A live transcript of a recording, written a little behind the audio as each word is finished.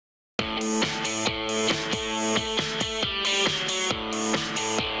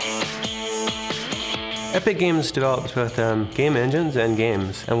Epic Games develops both game engines and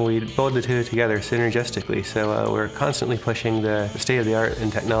games, and we build the two together synergistically, so we're constantly pushing the state-of-the-art in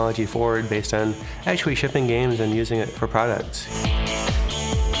technology forward based on actually shipping games and using it for products.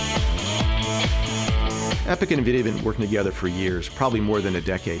 Epic and NVIDIA have been working together for years, probably more than a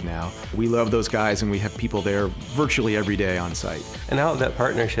decade now. We love those guys, and we have people there virtually every day on site. And out of that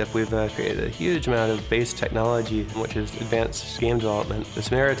partnership, we've created a huge amount of base technology, which is advanced game development. The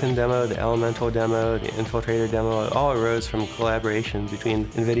Samaritan demo, the Elemental demo, the Infiltrator demo, it all arose from collaboration between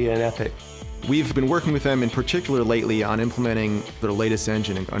NVIDIA and Epic. We've been working with them in particular lately on implementing their latest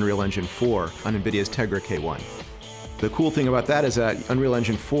engine, Unreal Engine 4, on NVIDIA's Tegra K1. The cool thing about that is that Unreal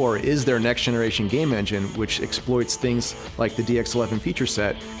Engine 4 is their next generation game engine, which exploits things like the DX11 feature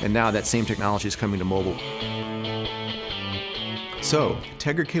set, and now that same technology is coming to mobile. So,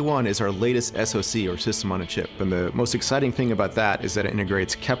 Tegra K1 is our latest SoC, or system on a chip, and the most exciting thing about that is that it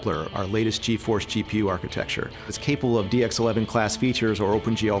integrates Kepler, our latest GeForce GPU architecture. It's capable of DX11 class features or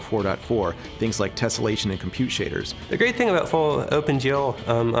OpenGL 4.4, things like tessellation and compute shaders. The great thing about full OpenGL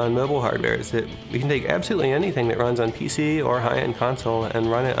on mobile hardware is that we can take absolutely anything that runs on PC or high-end console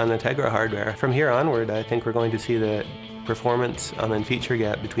and run it on the Tegra hardware. From here onward, I think we're going to see the performance and feature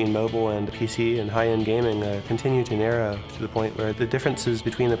gap between mobile and PC and high-end gaming continue to narrow to the point where the differences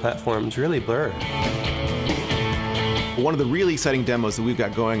between the platforms really blur. One of the really exciting demos that we've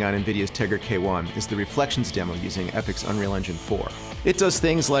got going on NVIDIA's Tegra K1 is the Reflections demo using Epic's Unreal Engine 4. It does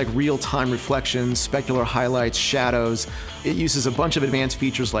things like real-time reflections, specular highlights, shadows. It uses a bunch of advanced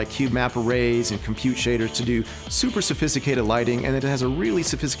features like cube map arrays and compute shaders to do super sophisticated lighting, and it has a really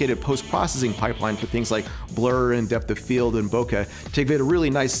sophisticated post-processing pipeline for things like blur and depth of field and bokeh to give it a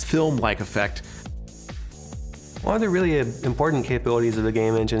really nice film-like effect. One of the really important capabilities of the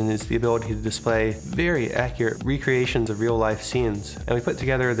game engine is the ability to display very accurate recreations of real-life scenes. And we put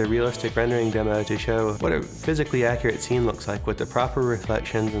together the realistic rendering demo to show what a physically accurate scene looks like with the proper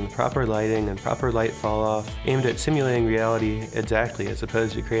reflections and the proper lighting and proper light fall-off, aimed at simulating reality exactly as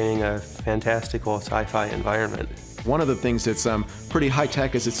opposed to creating a fantastical sci-fi environment. One of the things that's pretty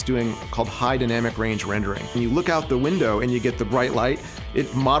high-tech is it's doing called high dynamic range rendering. When you look out the window and you get the bright light,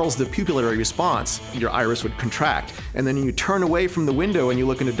 it models the pupillary response. Your iris would contract. And then when you turn away from the window and you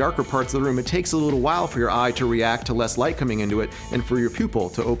look into darker parts of the room, it takes a little while for your eye to react to less light coming into it and for your pupil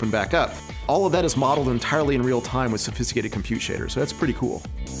to open back up. All of that is modeled entirely in real time with sophisticated compute shaders, so that's pretty cool.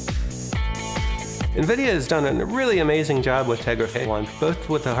 NVIDIA has done a really amazing job with Tegra K1, both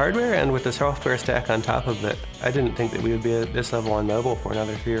with the hardware and with the software stack on top of it. I didn't think that we would be at this level on mobile for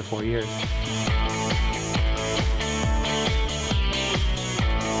another 3 or 4 years.